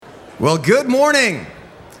Well, good morning.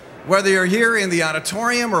 Whether you're here in the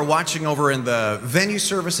auditorium or watching over in the venue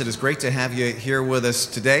service, it is great to have you here with us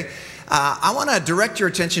today. I want to direct your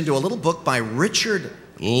attention to a little book by Richard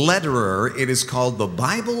Lederer. It is called The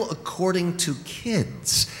Bible According to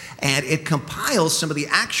Kids, and it compiles some of the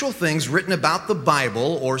actual things written about the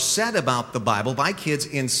Bible or said about the Bible by kids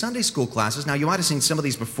in Sunday school classes. Now, you might have seen some of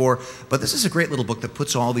these before, but this is a great little book that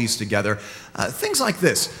puts all these together. Things like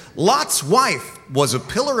this: Lot's wife was a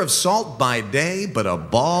pillar of salt by day, but a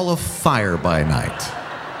ball of fire by night.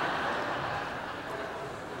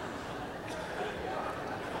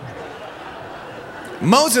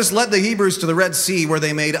 Moses led the Hebrews to the Red Sea, where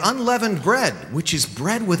they made unleavened bread, which is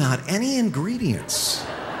bread without any ingredients.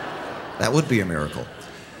 That would be a miracle.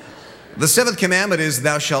 The seventh commandment is,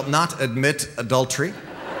 thou shalt not admit adultery.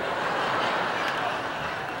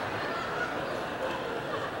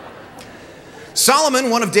 Solomon,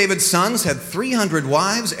 one of David's sons, had 300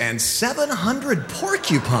 wives and 700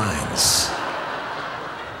 porcupines.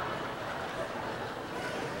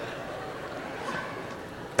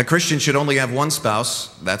 A Christian should only have one spouse.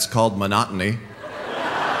 That's called monotony.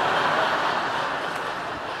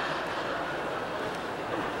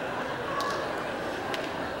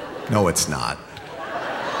 No, it's not.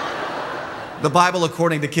 The Bible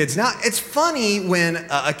according to kids. Now, it's funny when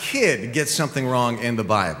a kid gets something wrong in the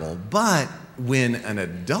Bible, but when an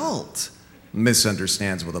adult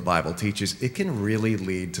misunderstands what the Bible teaches, it can really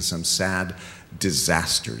lead to some sad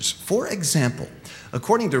disasters. For example,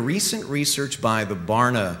 according to recent research by the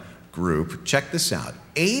Barna Group, check this out,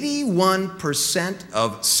 81%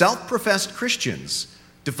 of self-professed Christians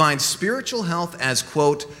define spiritual health as,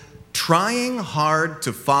 quote, trying hard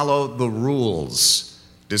to follow the rules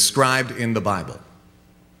described in the Bible.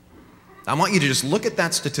 I want you to just look at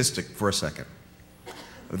that statistic for a second.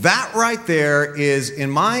 That right there is, in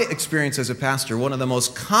my experience as a pastor, one of the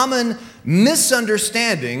most common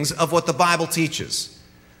misunderstandings of what the Bible teaches.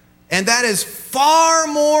 And that is far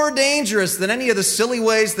more dangerous than any of the silly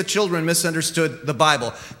ways the children misunderstood the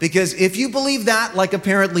Bible. Because if you believe that, like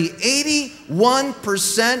apparently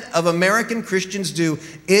 81% of American Christians do,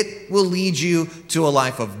 it will lead you to a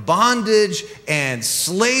life of bondage and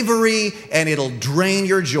slavery, and it'll drain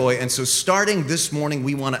your joy. And so starting this morning,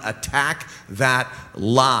 we want to attack that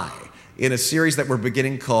lie in a series that we're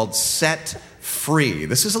beginning called Set Free.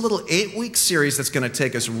 This is a little 8-week series that's going to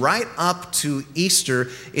take us right up to Easter.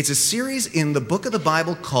 It's a series in the book of the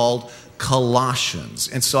Bible called Colossians.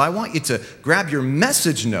 And so I want you to grab your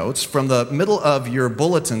message notes from the middle of your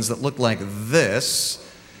bulletins that look like this,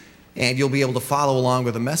 and you'll be able to follow along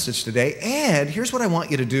with the message today. And here's what I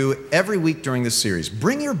want you to do every week during this series.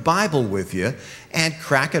 Bring your Bible with you and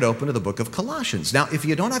crack it open to the book of Colossians. Now, if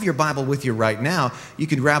you don't have your Bible with you right now, you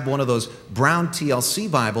can grab one of those brown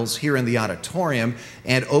TLC Bibles here in the auditorium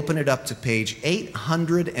and open it up to page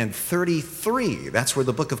 833. That's where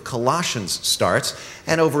the book of Colossians starts.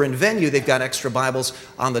 And over in Venue, they've got extra Bibles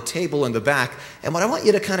on the table in the back. And what I want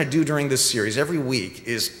you to kind of do during this series every week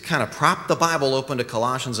is kind of prop the Bible open to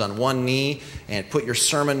Colossians on one knee and put your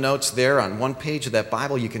sermon notes there on one page of that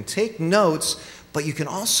Bible. You can take notes, but you can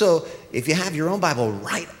also, if you have your own Bible,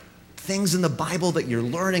 write things in the Bible that you're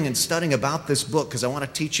learning and studying about this book, because I want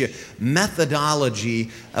to teach you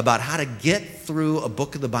methodology about how to get through a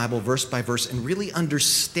book of the Bible verse by verse and really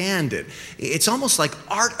understand it. It's almost like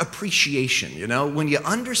art appreciation, you know? When you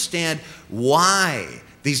understand why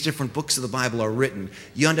these different books of the Bible are written,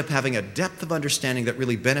 you end up having a depth of understanding that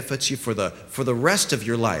really benefits you for the rest of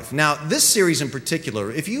your life. Now, this series in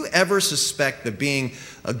particular, if you ever suspect that being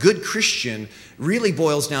a good Christian really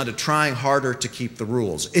boils down to trying harder to keep the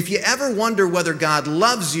rules, if you ever wonder whether God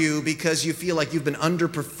loves you because you feel like you've been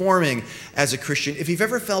underperforming as a Christian, if you've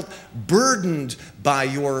ever felt burdened by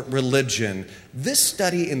your religion, this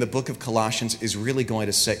study in the book of Colossians is really going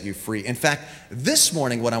to set you free. In fact, this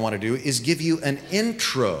morning what I want to do is give you an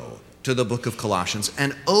intro to the book of Colossians,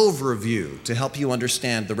 an overview to help you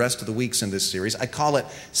understand the rest of the weeks in this series. I call it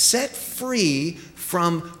Set Free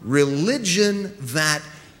from Religion That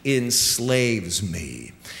Enslaves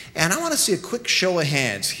Me. And I want to see a quick show of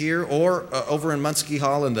hands here or over in Muncie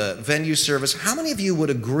Hall in the venue service. How many of you would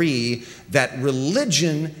agree that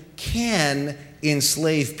religion can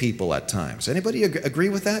enslave people at times? Anybody agree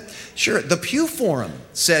with that? Sure. The Pew Forum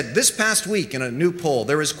said this past week in a new poll,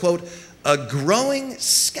 there is, quote, a growing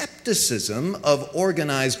skepticism of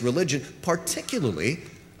organized religion, particularly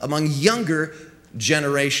among younger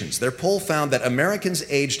generations. Their poll found that Americans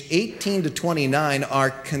aged 18 to 29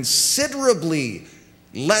 are considerably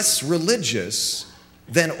less religious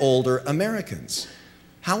than older Americans.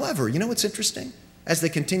 However, you know what's interesting? As they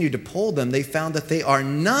continued to poll them, they found that they are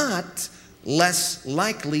not less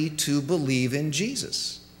likely to believe in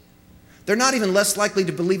Jesus. They're not even less likely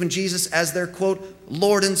to believe in Jesus as their, quote,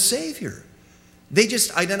 Lord and Savior. They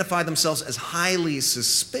just identify themselves as highly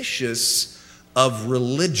suspicious of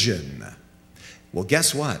religion. Well,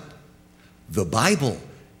 guess what? The Bible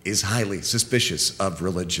is highly suspicious of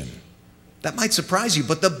religion. That might surprise you,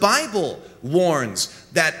 but the Bible warns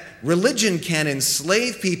that religion can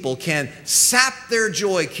enslave people, can sap their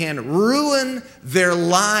joy, can ruin their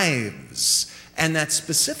lives. And that's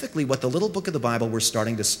specifically what the little book of the Bible we're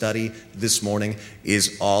starting to study this morning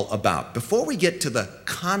is all about. Before we get to the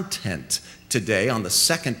content today on the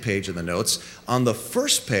second page of the notes, on the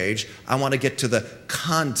first page, I want to get to the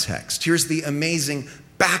context. Here's the amazing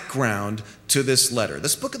background to this letter.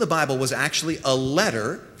 This book of the Bible was actually a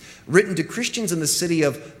letter written to Christians in the city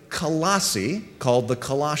of Colossae, called the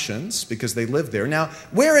Colossians, because they lived there. Now,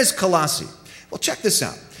 where is Colossae? Well, check this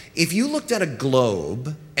out. If you looked at a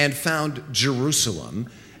globe and found Jerusalem,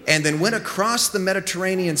 and then went across the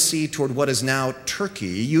Mediterranean Sea toward what is now Turkey,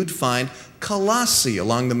 you'd find Colossae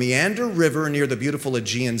along the Meander River near the beautiful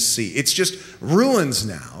Aegean Sea. It's just ruins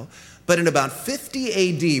now. But in about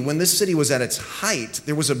 50 AD, when this city was at its height,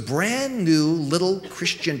 there was a brand new little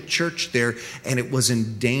Christian church there, and it was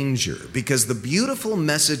in danger because the beautiful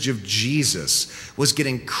message of Jesus was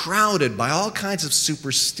getting crowded by all kinds of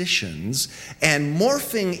superstitions and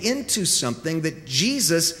morphing into something that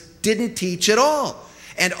Jesus didn't teach at all.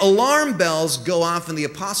 And alarm bells go off in the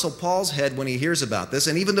Apostle Paul's head when he hears about this.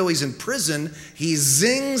 And even though he's in prison, he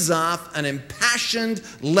zings off an impassioned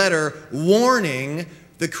letter warning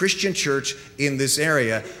the Christian church in this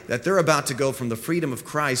area that they're about to go from the freedom of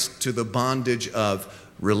Christ to the bondage of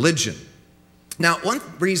religion. Now, one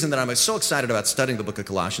reason that I'm so excited about studying the book of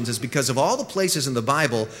Colossians is because of all the places in the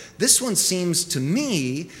Bible, this one seems to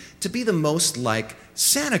me to be the most like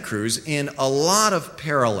Santa Cruz in a lot of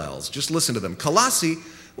parallels. Just listen to them. Colossae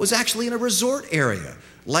was actually in a resort area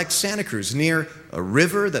like Santa Cruz, near a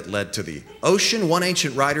river that led to the ocean. One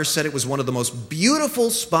ancient writer said it was one of the most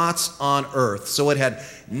beautiful spots on earth. So it had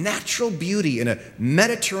natural beauty in a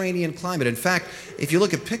Mediterranean climate. In fact, if you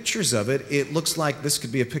look at pictures of it, it looks like this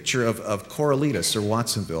could be a picture of Corralitos or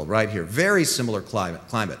Watsonville right here. Very similar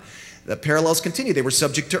climate. The parallels continue. They were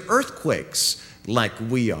subject to earthquakes like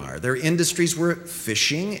we are. Their industries were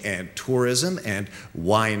fishing and tourism and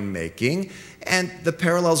winemaking. And the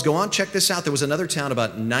parallels go on. Check this out. There was another town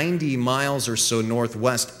about 90 miles or so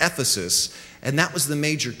northwest, Ephesus, and that was the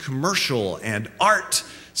major commercial and art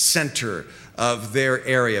center of their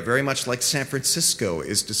area, very much like San Francisco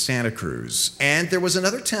is to Santa Cruz. And there was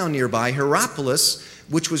another town nearby, Hierapolis,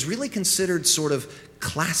 which was really considered sort of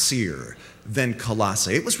classier than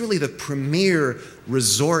Colossae. It was really the premier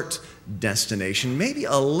resort destination, maybe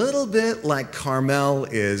a little bit like Carmel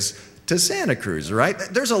is to Santa Cruz, right?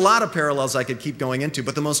 There's a lot of parallels I could keep going into,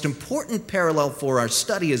 but the most important parallel for our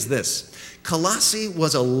study is this. Colossae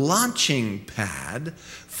was a launching pad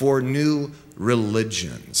for new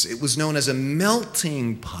religions. It was known as a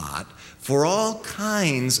melting pot for all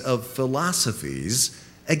kinds of philosophies.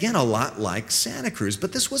 Again, a lot like Santa Cruz.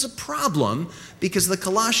 But this was a problem because the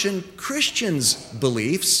Colossian Christians'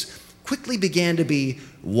 beliefs quickly began to be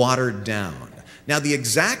watered down. Now, the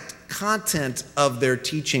exact content of their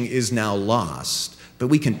teaching is now lost, but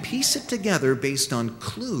we can piece it together based on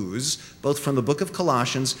clues, both from the book of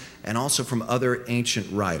Colossians and also from other ancient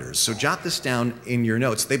writers. So jot this down in your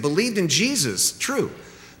notes. They believed in Jesus, true,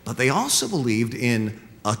 but they also believed in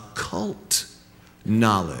occult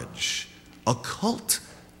knowledge. Occult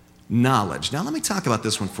knowledge. Now, let me talk about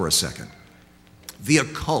this one for a second. The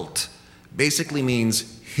occult basically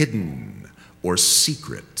means hidden or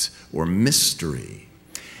secret or mystery.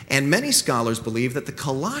 And many scholars believe that the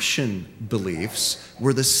Colossian beliefs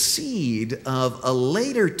were the seed of a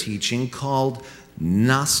later teaching called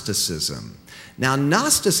Gnosticism. Now,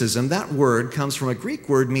 Gnosticism, that word comes from a Greek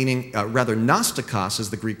word meaning, Gnostikos is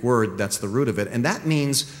the Greek word, that's the root of it, and that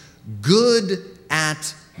means good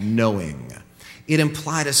at knowing. It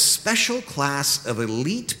implied a special class of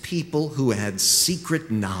elite people who had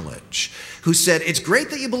secret knowledge, who said, it's great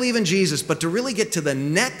that you believe in Jesus, but to really get to the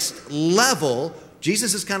next level,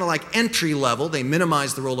 Jesus is kind of like entry level. They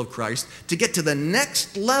minimize the role of Christ. To get to the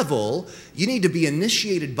next level, you need to be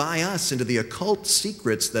initiated by us into the occult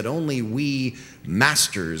secrets that only we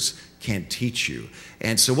masters can teach you.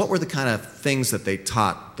 And so what were the kind of things that they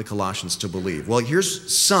taught the Colossians to believe? Well,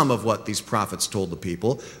 here's some of what these prophets told the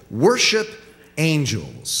people. Worship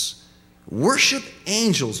angels. Worship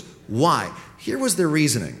angels. Why? Here was their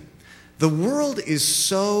reasoning. The world is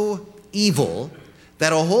so evil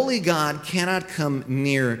that a holy God cannot come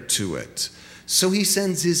near to it. So he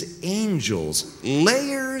sends his angels,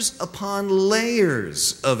 layers upon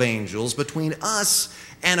layers of angels between us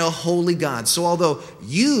and a holy God. So although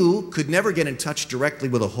you could never get in touch directly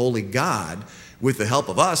with a holy God, with the help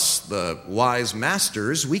of us, the wise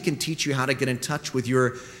masters, we can teach you how to get in touch with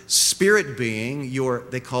your spirit being,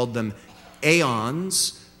 they called them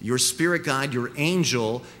aeons, your spirit guide, your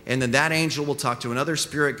angel, and then that angel will talk to another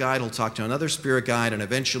spirit guide, will talk to another spirit guide, and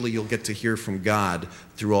eventually you'll get to hear from God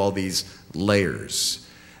through all these layers.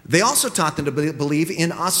 They also taught them to believe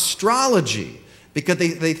in astrology, because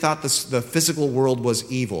they thought the physical world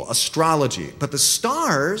was evil, astrology. But the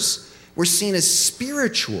stars were seen as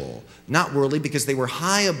spiritual, not worldly, because they were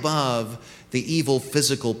high above the evil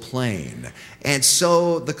physical plane. And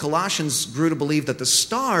so the Colossians grew to believe that the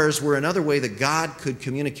stars were another way that God could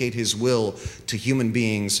communicate his will to human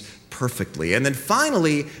beings perfectly. And then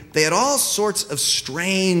finally, they had all sorts of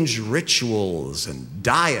strange rituals and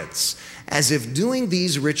diets, as if doing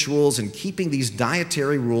these rituals and keeping these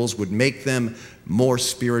dietary rules would make them more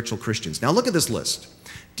spiritual Christians. Now look at this list.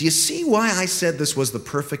 Do you see why I said this was the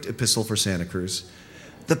perfect epistle for Santa Cruz?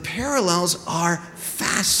 The parallels are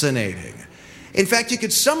fascinating. In fact, you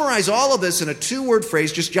could summarize all of this in a two-word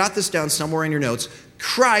phrase. Just jot this down somewhere in your notes.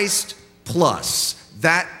 Christ plus.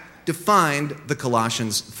 That defined the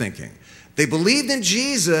Colossians' thinking. They believed in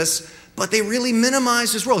Jesus, but they really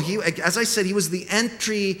minimized his role. As I said, he was the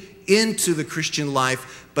entry into the Christian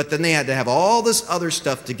life, but then they had to have all this other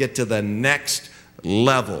stuff to get to the next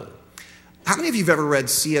level. How many of you have ever read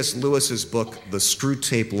C.S. Lewis's book, The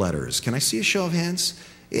Screwtape Letters? Can I see a show of hands?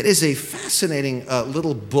 It is a fascinating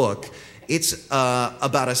little book. It's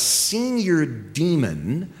about a senior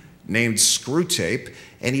demon named Screwtape,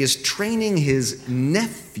 and he is training his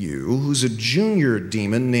nephew, who's a junior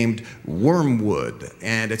demon named Wormwood.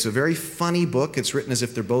 And it's a very funny book. It's written as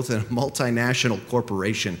if they're both in a multinational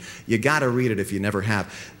corporation. You got to read it if you never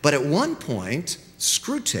have. But at one point,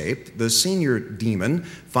 Screwtape, the senior demon,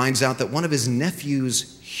 finds out that one of his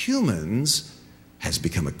nephew's humans has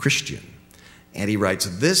become a Christian. And he writes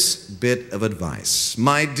this bit of advice.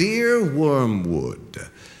 My dear Wormwood,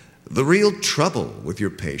 the real trouble with your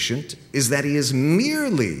patient is that he is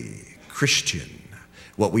merely Christian.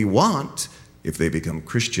 What we want, if they become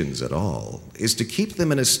Christians at all, is to keep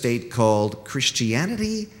them in a state called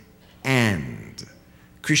Christianity and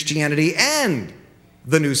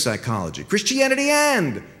the new psychology, Christianity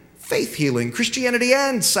and faith healing, Christianity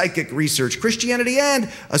and psychic research, Christianity and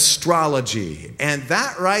astrology. And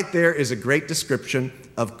that right there is a great description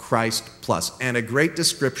of Christ plus, and a great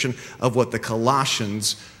description of what the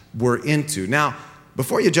Colossians were into. Now,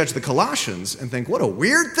 before you judge the Colossians and think, what a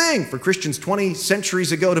weird thing for Christians 20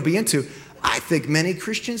 centuries ago to be into, I think many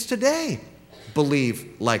Christians today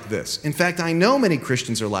believe like this. In fact, I know many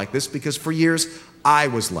Christians are like this because for years I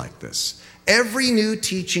was like this. Every new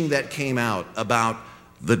teaching that came out about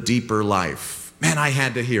the deeper life, man, I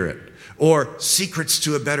had to hear it. Or secrets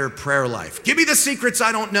to a better prayer life. Give me the secrets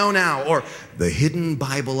I don't know now. Or the hidden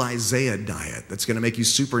Bible Isaiah diet that's going to make you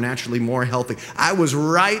supernaturally more healthy. I was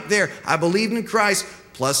right there. I believed in Christ.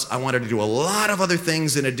 Plus, I wanted to do a lot of other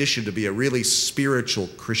things in addition to be a really spiritual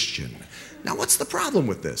Christian. Now, what's the problem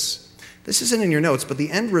with this? This isn't in your notes, but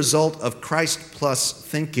the end result of Christ plus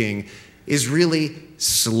thinking is really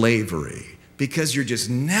slavery, because you're just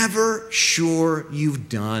never sure you've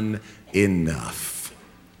done enough.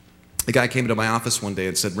 The guy came into my office one day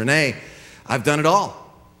and said, Renee, I've done it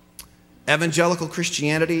all. Evangelical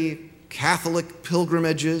Christianity, Catholic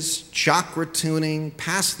pilgrimages, chakra tuning,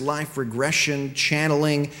 past life regression,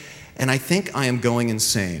 channeling, and I think I am going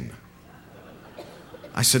insane.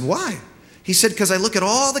 I said, why? He said, because I look at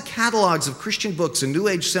all the catalogs of Christian books and New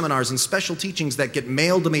Age seminars and special teachings that get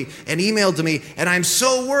mailed to me and emailed to me, and I'm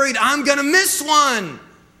so worried I'm going to miss one.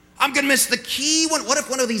 I'm going to miss the key one. What if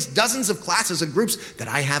one of these dozens of classes and groups that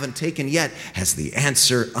I haven't taken yet has the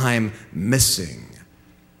answer I'm missing?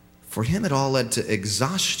 For him, it all led to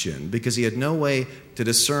exhaustion because he had no way to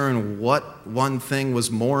discern what one thing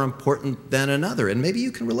was more important than another. And maybe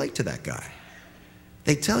you can relate to that guy.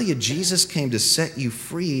 They tell you Jesus came to set you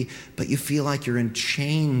free, but you feel like you're in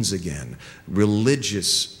chains again,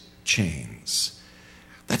 religious chains.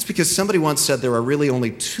 That's because somebody once said there are really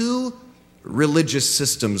only two religious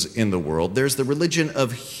systems in the world. There's the religion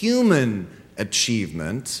of human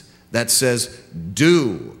achievement that says,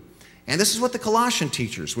 do. And this is what the Colossian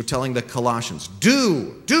teachers were telling the Colossians.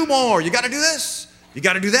 Do more. You got to do this. You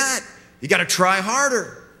got to do that. You got to try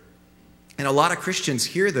harder. And a lot of Christians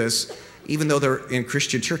hear this, even though they're in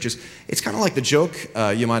Christian churches. It's kind of like the joke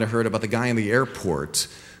you might have heard about the guy in the airport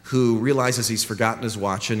who realizes he's forgotten his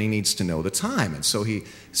watch and he needs to know the time. And so he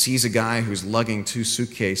sees a guy who's lugging 2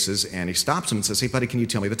 suitcases and he stops him and says, "Hey, buddy, can you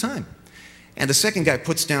tell me the time?" And the second guy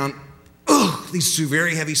puts down these 2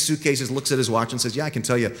 very heavy suitcases, looks at his watch and says, "Yeah, I can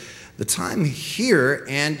tell you the time here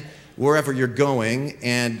and wherever you're going,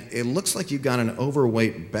 and it looks like you've got an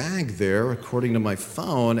overweight bag there, according to my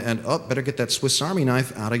phone, and better get that Swiss Army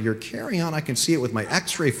knife out of your carry-on. I can see it with my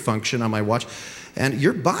x-ray function on my watch, and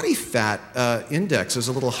your body fat index is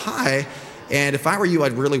a little high, and if I were you,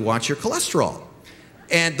 I'd really watch your cholesterol."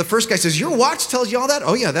 And the first guy says, "Your watch tells you all that?"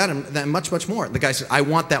 "Oh yeah, that and much, much more." And the guy says, "I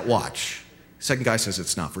want that watch." Second guy says,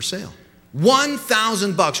 "It's not for sale."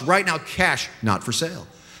 $1,000 right now, cash, not for sale.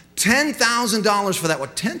 $10,000 for that.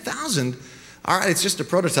 What, 10,000? All right, it's just a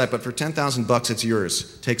prototype, but for $10,000, it's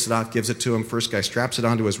yours. Takes it off, gives it to him. First guy straps it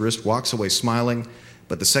onto his wrist, walks away smiling.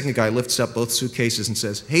 But the second guy lifts up both suitcases and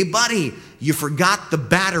says, "Hey, buddy, you forgot the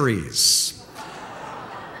batteries."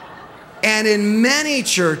 And in many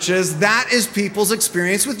churches, that is people's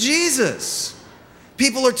experience with Jesus.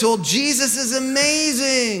 People are told Jesus is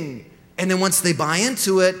amazing. And then once they buy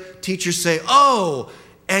into it, teachers say, "Oh,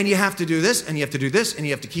 and you have to do this, and you have to do this, and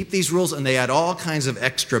you have to keep these rules," and they add all kinds of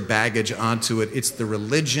extra baggage onto it. It's the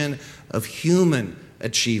religion of human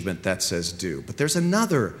achievement that says do. But there's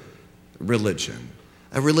another religion,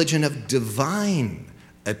 a religion of divine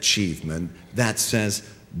achievement that says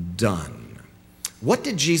done. What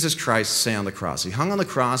did Jesus Christ say on the cross? He hung on the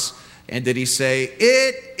cross, and did he say,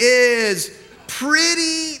 "It is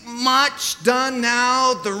pretty much done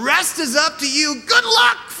now. The rest is up to you. Good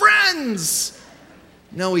luck, friends"?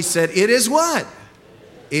 No, he said, "It is what?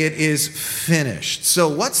 It is finished." So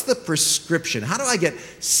what's the prescription? How do I get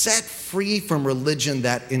set free from religion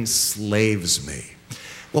that enslaves me?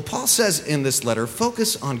 Well, Paul says in this letter,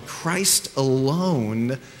 focus on Christ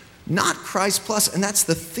alone, not Christ plus. And that's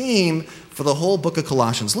the theme for the whole book of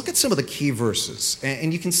Colossians. Look at some of the key verses.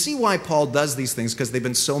 And you can see why Paul does these things, because they've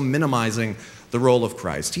been so minimizing the role of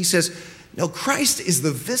Christ. He says, no, Christ is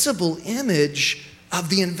the visible image of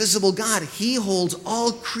the invisible God. He holds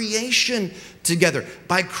all creation together.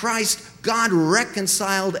 By Christ, God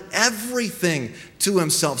reconciled everything to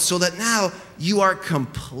himself so that now you are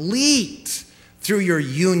complete through your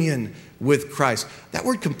union with Christ. That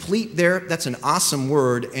word complete there, that's an awesome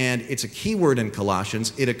word, and it's a key word in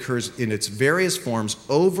Colossians. It occurs in its various forms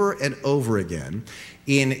over and over again.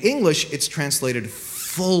 In English, it's translated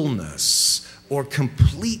fullness or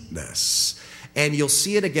completeness. And you'll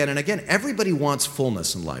see it again and again. Everybody wants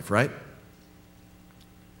fullness in life, right?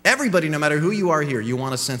 Everybody, no matter who you are here, you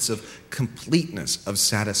want a sense of completeness, of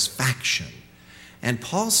satisfaction. And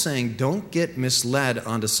Paul's saying, don't get misled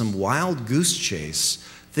onto some wild goose chase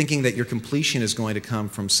thinking that your completion is going to come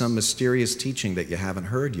from some mysterious teaching that you haven't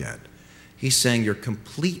heard yet. He's saying your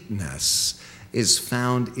completeness is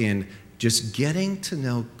found in just getting to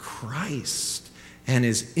know Christ and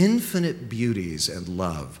his infinite beauties and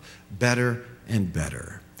love better and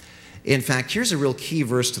better. In fact, here's a real key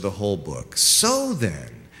verse to the whole book. So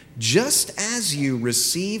then, just as you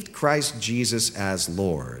received Christ Jesus as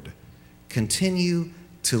Lord, continue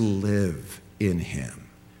to live in him.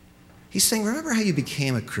 He's saying, remember how you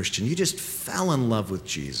became a Christian? You just fell in love with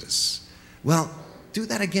Jesus. Well, do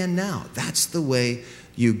that again now. That's the way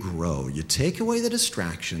you grow. You take away the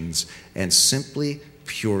distractions and simply,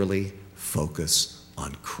 purely focus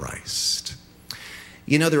on Christ.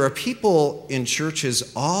 You know, there are people in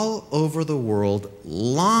churches all over the world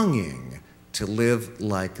longing to live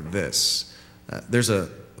like this. There's a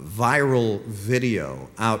viral video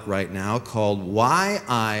out right now called Why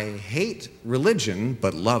I Hate Religion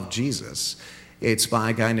But Love Jesus. It's by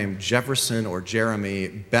a guy named Jefferson or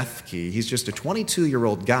Jeremy Bethke. He's just a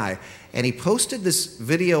 22-year-old guy, and he posted this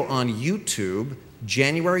video on YouTube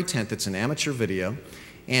January 10th. It's an amateur video.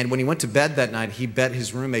 And when he went to bed that night, he bet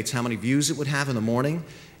his roommates how many views it would have in the morning.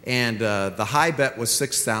 And the high bet was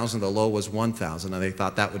 6,000, the low was 1,000, and they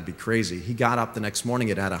thought that would be crazy. He got up the next morning,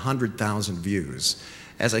 it had 100,000 views.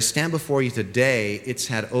 As I stand before you today, it's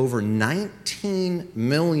had over 19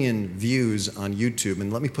 million views on YouTube.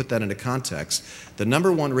 And let me put that into context. The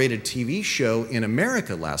number one rated TV show in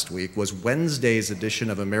America last week was Wednesday's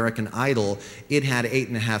edition of American Idol. It had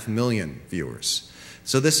 8.5 million viewers.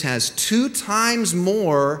 So this has 2 times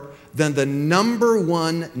more than the number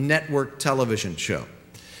one network television show.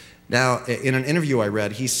 Now, in an interview I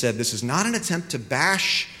read, he said, this is not an attempt to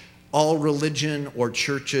bash all religion or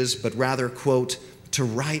churches, but rather, quote, to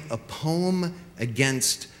write a poem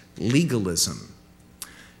against legalism.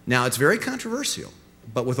 Now, it's very controversial.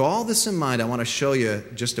 But with all this in mind, I want to show you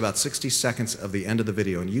just about 60 seconds of the end of the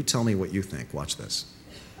video, and you tell me what you think. Watch this.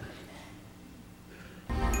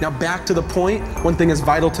 Now back to the point, one thing is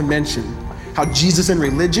vital to mention. How Jesus and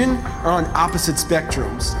religion are on opposite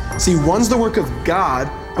spectrums. See, one's the work of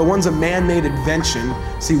God, but one's a man-made invention.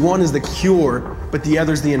 See, one is the cure, but the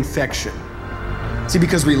other's the infection. See,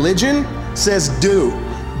 because religion says do,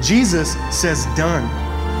 Jesus says done.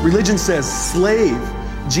 Religion says slave,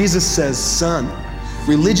 Jesus says son.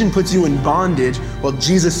 Religion puts you in bondage, while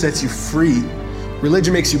Jesus sets you free.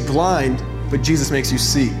 Religion makes you blind, but Jesus makes you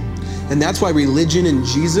see. And that's why religion and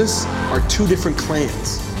Jesus are two different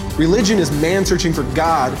clans. Religion is man searching for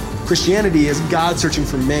God. Christianity is God searching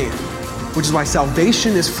for man, which is why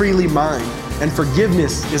salvation is freely mine and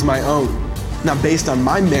forgiveness is my own. Not based on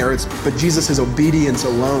my merits, but Jesus' obedience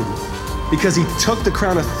alone. Because he took the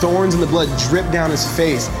crown of thorns and the blood dripped down his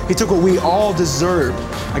face. He took what we all deserved.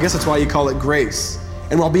 I guess that's why you call it grace.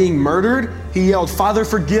 And while being murdered, he yelled, "Father,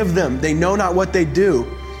 forgive them. They know not what they do."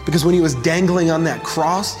 Because when he was dangling on that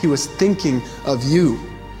cross, he was thinking of you.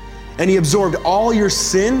 And he absorbed all your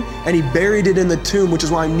sin and he buried it in the tomb, which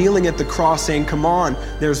is why I'm kneeling at the cross saying, come on,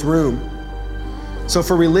 there's room. So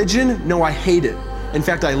for religion, no, I hate it. In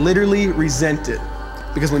fact, I literally resent it.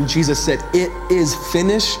 Because when Jesus said, "It is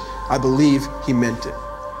finished," I believe he meant it.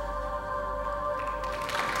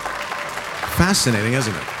 Fascinating,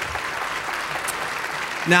 isn't it?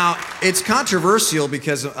 Now, it's controversial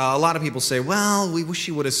because a lot of people say, well, we wish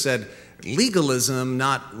he would have said legalism,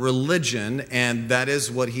 not religion, and that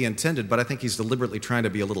is what he intended. But I think he's deliberately trying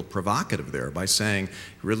to be a little provocative there by saying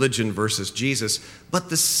religion versus Jesus.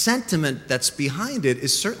 But the sentiment that's behind it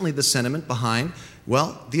is certainly the sentiment behind,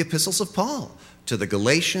 well, the epistles of Paul to the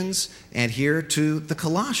Galatians and here to the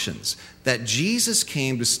Colossians, that Jesus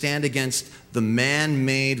came to stand against the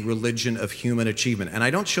man-made religion of human achievement. And I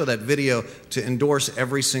don't show that video to endorse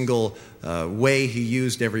every single way he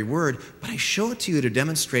used every word, but I show it to you to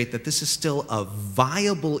demonstrate that this is still a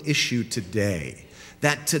viable issue today.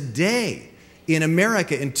 That today, in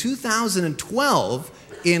America, in 2012,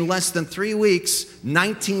 in less than 3 weeks,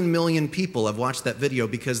 19 million people have watched that video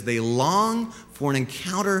because they long for an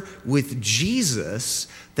encounter with Jesus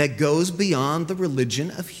that goes beyond the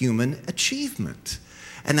religion of human achievement.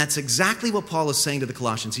 And that's exactly what Paul is saying to the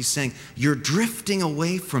Colossians. He's saying, you're drifting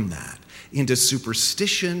away from that into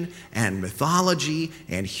superstition and mythology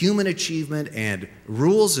and human achievement and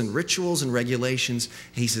rules and rituals and regulations.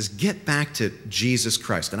 And he says, get back to Jesus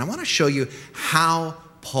Christ. And I want to show you how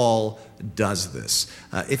Paul does this.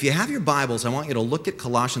 If you have your Bibles, I want you to look at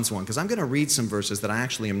Colossians 1, because I'm going to read some verses that I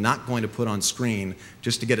actually am not going to put on screen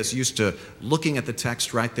just to get us used to looking at the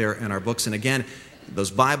text right there in our books. And again,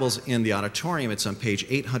 those Bibles in the auditorium, it's on page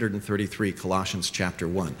 833, Colossians chapter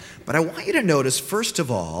 1. But I want you to notice, first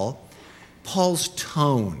of all, Paul's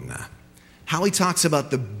tone, how he talks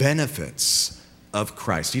about the benefits of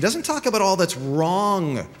Christ. He doesn't talk about all that's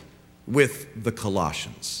wrong with the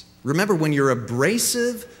Colossians. Remember, when you're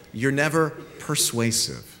abrasive, you're never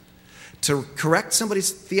persuasive. To correct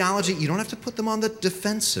somebody's theology, you don't have to put them on the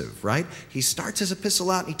defensive, right? He starts his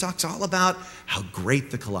epistle out and he talks all about how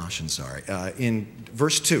great the Colossians are. In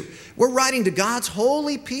verse 2, we're writing to God's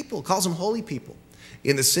holy people, calls them holy people,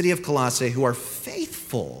 in the city of Colossae who are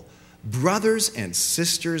faithful brothers and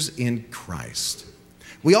sisters in Christ.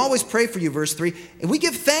 We always pray for you, verse 3, and we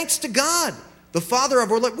give thanks to God, the Father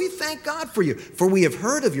of our Lord. We thank God for you, for we have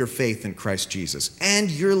heard of your faith in Christ Jesus and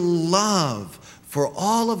your love for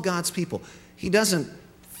all of God's people. He doesn't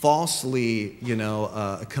falsely,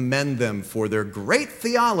 commend them for their great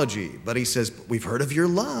theology, but he says, we've heard of your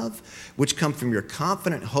love, which come from your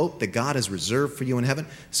confident hope that God has reserved for you in heaven.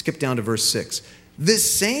 Skip down to verse 6.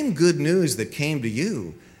 This same good news that came to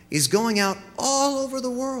you is going out all over the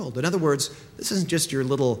world. In other words, this isn't just your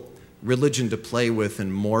little religion to play with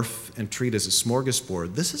and morph and treat as a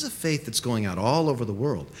smorgasbord. This is a faith that's going out all over the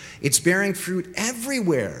world. It's bearing fruit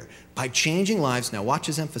everywhere by changing lives. Now watch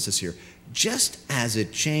his emphasis here. Just as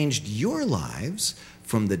it changed your lives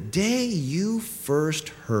from the day you first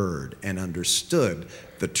heard and understood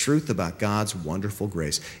the truth about God's wonderful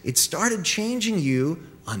grace. It started changing you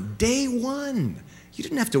on day one. You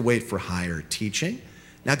didn't have to wait for higher teaching.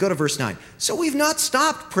 Now go to verse 9. So we've not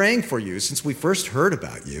stopped praying for you since we first heard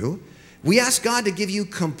about you. We ask God to give you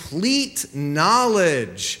complete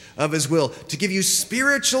knowledge of his will, to give you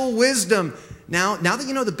spiritual wisdom. Now that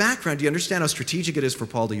you know the background, do you understand how strategic it is for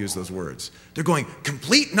Paul to use those words? They're going,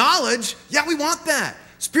 complete knowledge? Yeah, we want that.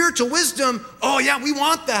 Spiritual wisdom? Oh, yeah, we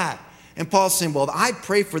want that. And Paul's saying, well, I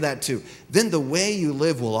pray for that too. Then the way you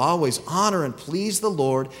live will always honor and please the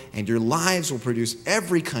Lord, and your lives will produce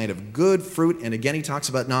every kind of good fruit. And again, he talks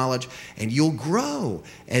about knowledge, and you'll grow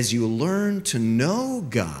as you learn to know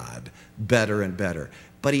God better and better.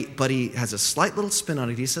 But he has a slight little spin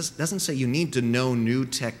on it. He doesn't say you need to know new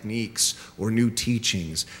techniques or new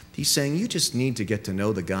teachings. He's saying you just need to get to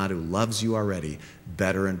know the God who loves you already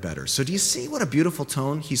better and better. So do you see what a beautiful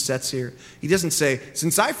tone he sets here? He doesn't say,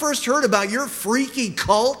 since I first heard about your freaky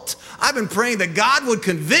cult, I've been praying that God would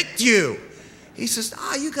convict you. He says,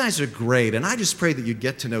 you guys are great, and I just pray that you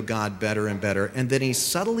get to know God better and better. And then he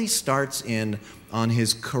subtly starts in on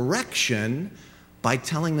his correction by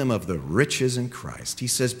telling them of the riches in Christ. He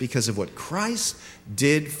says, because of what Christ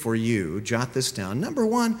did for you, jot this down. Number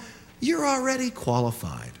one, you're already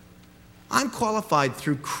qualified. I'm qualified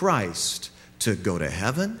through Christ to go to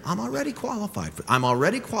heaven. I'm already qualified. I'm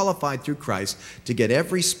already qualified through Christ to get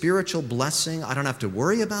every spiritual blessing. I don't have to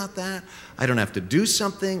worry about that. I don't have to do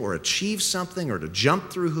something or achieve something or to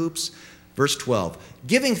jump through hoops. Verse 12,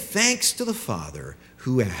 giving thanks to the Father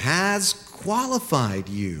who has qualified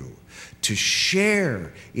you to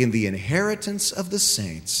share in the inheritance of the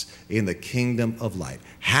saints in the kingdom of light.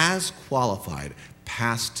 Has qualified,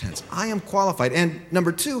 past tense. I am qualified. And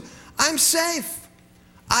number two, I'm safe.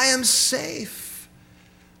 I am safe.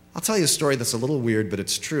 I'll tell you a story that's a little weird, but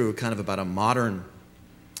it's true, kind of about a modern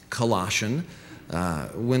Colossian.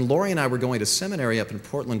 When Lori and I were going to seminary up in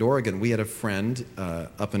Portland, Oregon, we had a friend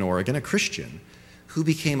up in Oregon, a Christian, who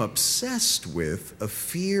became obsessed with a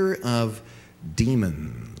fear of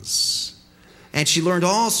demons. And she learned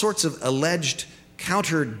all sorts of alleged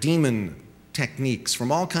counter-demon techniques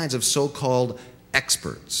from all kinds of so-called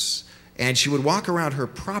experts. And she would walk around her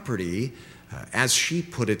property, as she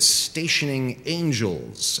put it, stationing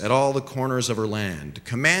angels at all the corners of her land,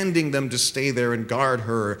 commanding them to stay there and guard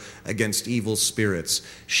her against evil spirits.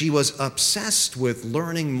 She was obsessed with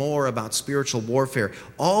learning more about spiritual warfare,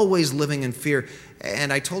 always living in fear.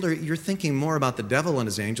 And I told her, you're thinking more about the devil and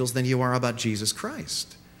his angels than you are about Jesus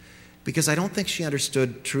Christ. Because I don't think she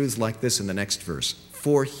understood truths like this in the next verse.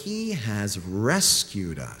 For he has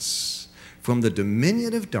rescued us from the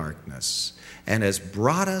dominion of darkness and has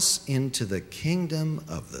brought us into the kingdom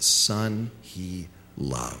of the Son he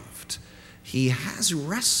loved. He has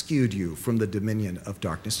rescued you from the dominion of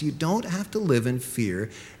darkness. You don't have to live in fear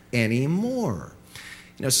anymore.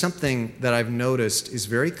 You know, something that I've noticed is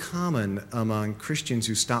very common among Christians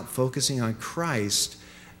who stop focusing on Christ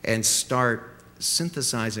and start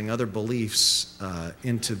synthesizing other beliefs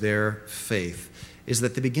into their faith is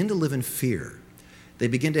that they begin to live in fear. They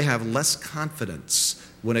begin to have less confidence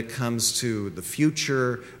when it comes to the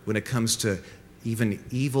future, when it comes to even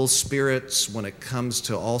evil spirits, when it comes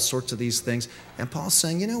to all sorts of these things. And Paul's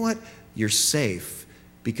saying, you know what? You're safe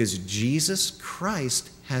because Jesus Christ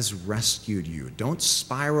has rescued you. Don't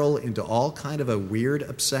spiral into all kind of a weird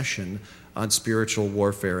obsession on spiritual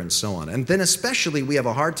warfare and so on. And then especially we have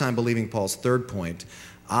a hard time believing Paul's third point.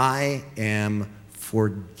 I am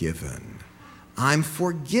forgiven. I'm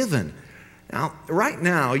forgiven. Now, right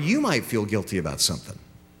now, you might feel guilty about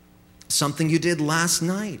something you did last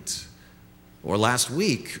night or last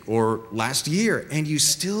week or last year, and you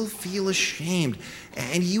still feel ashamed.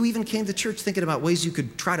 And you even came to church thinking about ways you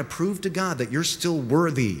could try to prove to God that you're still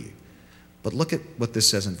worthy. But look at what this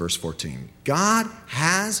says in verse 14. God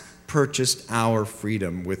has purchased our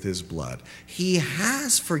freedom with his blood. He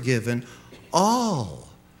has forgiven all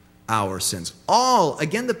our sins. All,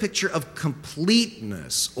 again, the picture of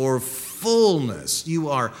completeness or fullness. You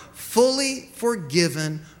are fully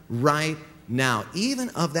forgiven right now, even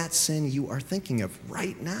of that sin you are thinking of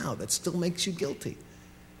right now that still makes you guilty.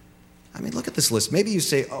 I mean, look at this list. Maybe you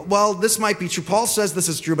say, oh, well, this might be true. Paul says this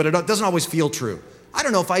is true, but it doesn't always feel true. I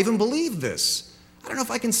don't know if I even believe this. I don't know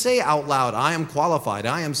if I can say out loud, I am qualified,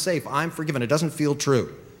 I am safe, I'm forgiven. It doesn't feel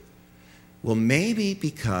true. Well, maybe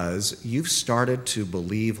because you've started to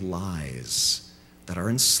believe lies that are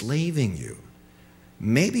enslaving you.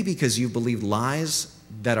 Maybe because you've believed lies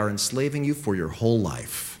that are enslaving you for your whole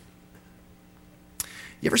life.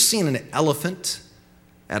 You ever seen an elephant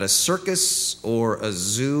at a circus or a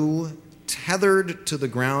zoo tethered to the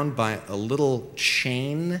ground by a little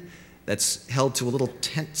chain that's held to a little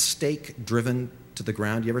tent stake driven to the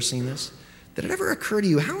ground? You ever seen this? Did it ever occur to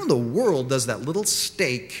you, how in the world does that little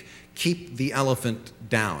stake keep the elephant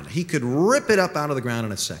down? He could rip it up out of the ground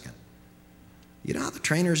in a second. You know how the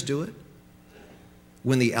trainers do it?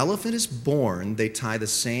 When the elephant is born, they tie the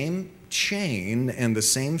same chain and the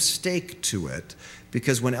same stake to it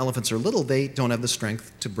because when elephants are little, they don't have the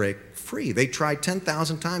strength to break free. They try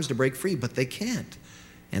 10,000 times to break free, but they can't.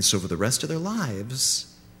 And so for the rest of their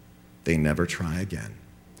lives, they never try again.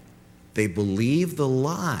 They believe the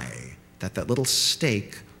lie that that little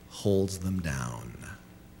stake holds them down.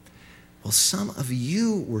 Well, some of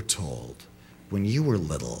you were told when you were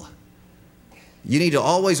little, you need to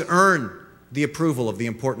always earn the approval of the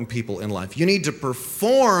important people in life. You need to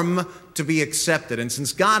perform to be accepted. And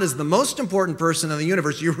since God is the most important person in the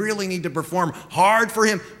universe, you really need to perform hard for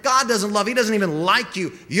him. God doesn't love you. He doesn't even like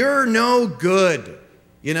you. You're no good.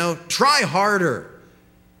 Try harder.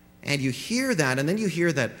 And you hear that, and then you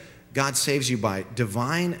hear that God saves you by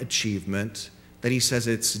divine achievement, that he says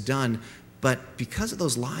it's done. But because of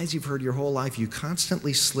those lies you've heard your whole life, you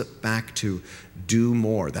constantly slip back to do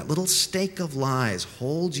more. That little stake of lies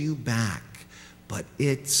holds you back, but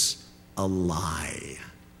it's a lie.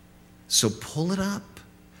 So pull it up,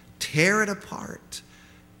 tear it apart.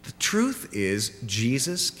 The truth is,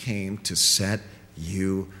 Jesus came to set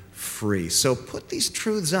you free. So put these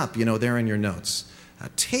truths up, there in your notes.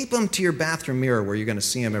 Tape them to your bathroom mirror where you're going to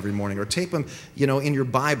see them every morning, or tape them, in your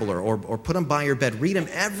Bible, or put them by your bed. Read them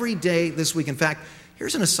every day this week. In fact,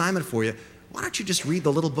 here's an assignment for you. Why don't you just read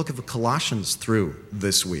the little book of Colossians through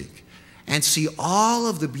this week and see all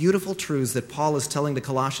of the beautiful truths that Paul is telling the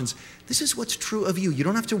Colossians? This is what's true of you. You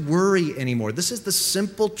don't have to worry anymore. This is the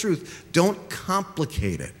simple truth. Don't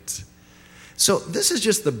complicate it. So this is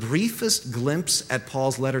just the briefest glimpse at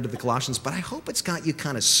Paul's letter to the Colossians, but I hope it's got you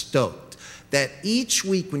kind of stoked that each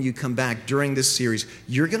week when you come back during this series,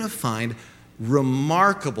 you're going to find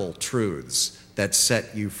remarkable truths that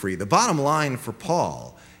set you free. The bottom line for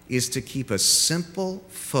Paul is to keep a simple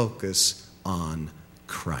focus on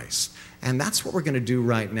Christ. And that's what we're going to do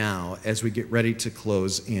right now as we get ready to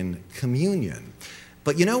close in communion.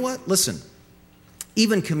 But you know what? Listen,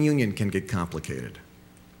 even communion can get complicated,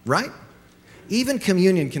 right? Even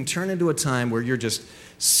communion can turn into a time where you're just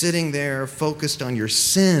sitting there focused on your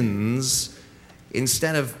sins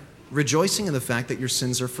instead of rejoicing in the fact that your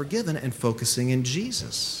sins are forgiven and focusing in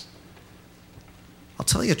Jesus. I'll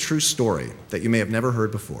tell you a true story that you may have never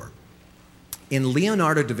heard before. In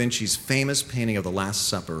Leonardo da Vinci's famous painting of the Last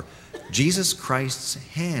Supper, Jesus Christ's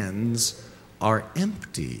hands are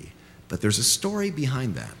empty, but there's a story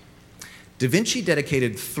behind that. Da Vinci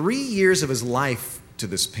dedicated 3 years of his life to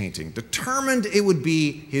this painting, determined it would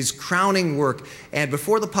be his crowning work. And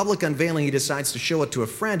before the public unveiling, he decides to show it to a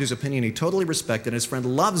friend whose opinion he totally respected. And his friend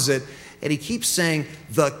loves it, and he keeps saying,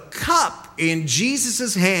 the cup in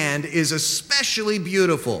Jesus' hand is especially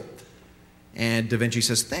beautiful. And Da Vinci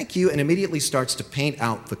says, thank you, and immediately starts to paint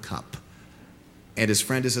out the cup. And his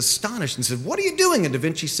friend is astonished and says, what are you doing? And Da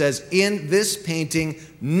Vinci says, in this painting,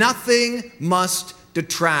 nothing must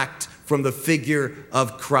detract from the figure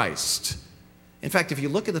of Christ. In fact, if you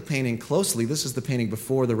look at the painting closely, this is the painting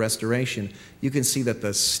before the restoration, you can see that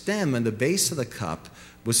the stem and the base of the cup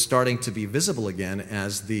was starting to be visible again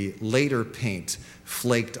as the later paint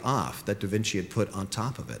flaked off that Da Vinci had put on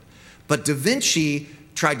top of it. But Da Vinci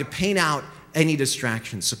tried to paint out any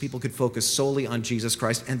distractions so people could focus solely on Jesus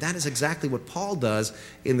Christ, and that is exactly what Paul does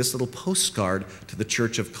in this little postcard to the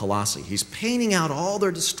church of Colossae. He's painting out all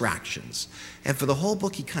their distractions, and for the whole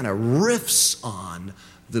book he kind of riffs on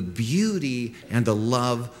the beauty and the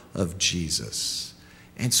love of Jesus.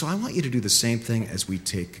 And so I want you to do the same thing as we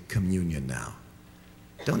take communion now.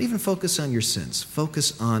 Don't even focus on your sins.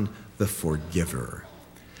 Focus on the forgiver.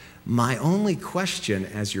 My only question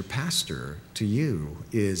as your pastor to you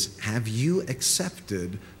is, have you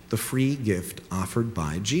accepted the free gift offered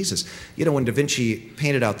by Jesus? When Da Vinci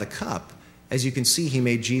painted out the cup, as you can see, he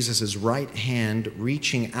made Jesus' right hand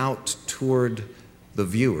reaching out toward the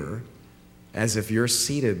viewer, as if you're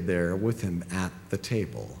seated there with him at the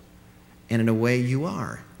table. And in a way, you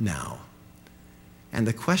are now. And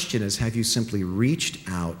the question is, have you simply reached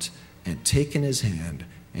out and taken his hand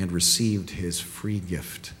and received his free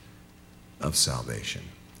gift of salvation?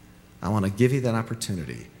 I want to give you that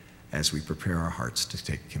opportunity as we prepare our hearts to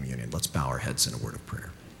take communion. Let's bow our heads in a word of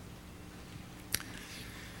prayer.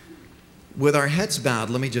 With our heads bowed,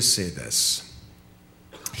 let me just say this.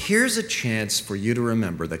 Here's a chance for you to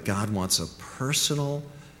remember that God wants a personal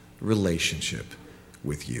relationship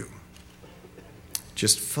with you.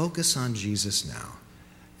 Just focus on Jesus now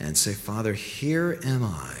and say, Father, here am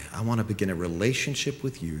I. I want to begin a relationship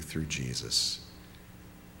with you through Jesus.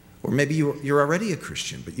 Or maybe you're already a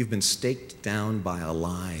Christian, but you've been staked down by a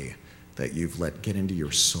lie that you've let get into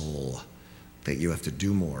your soul, that you have to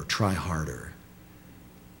do more, try harder.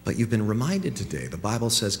 But you've been reminded today, the Bible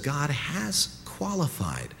says God has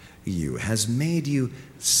qualified you, has made you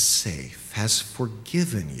safe, has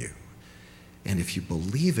forgiven you. And if you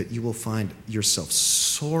believe it, you will find yourself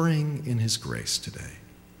soaring in his grace today.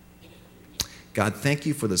 God, thank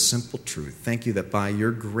you for the simple truth. Thank you that by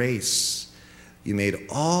your grace, you made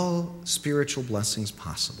all spiritual blessings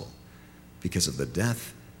possible because of the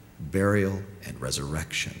death, burial, and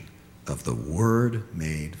resurrection of the Word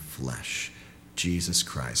made flesh, Jesus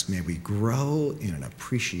Christ. May we grow in an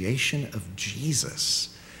appreciation of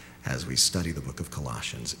Jesus as we study the book of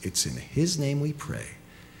Colossians. It's in his name we pray.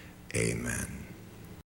 Amen.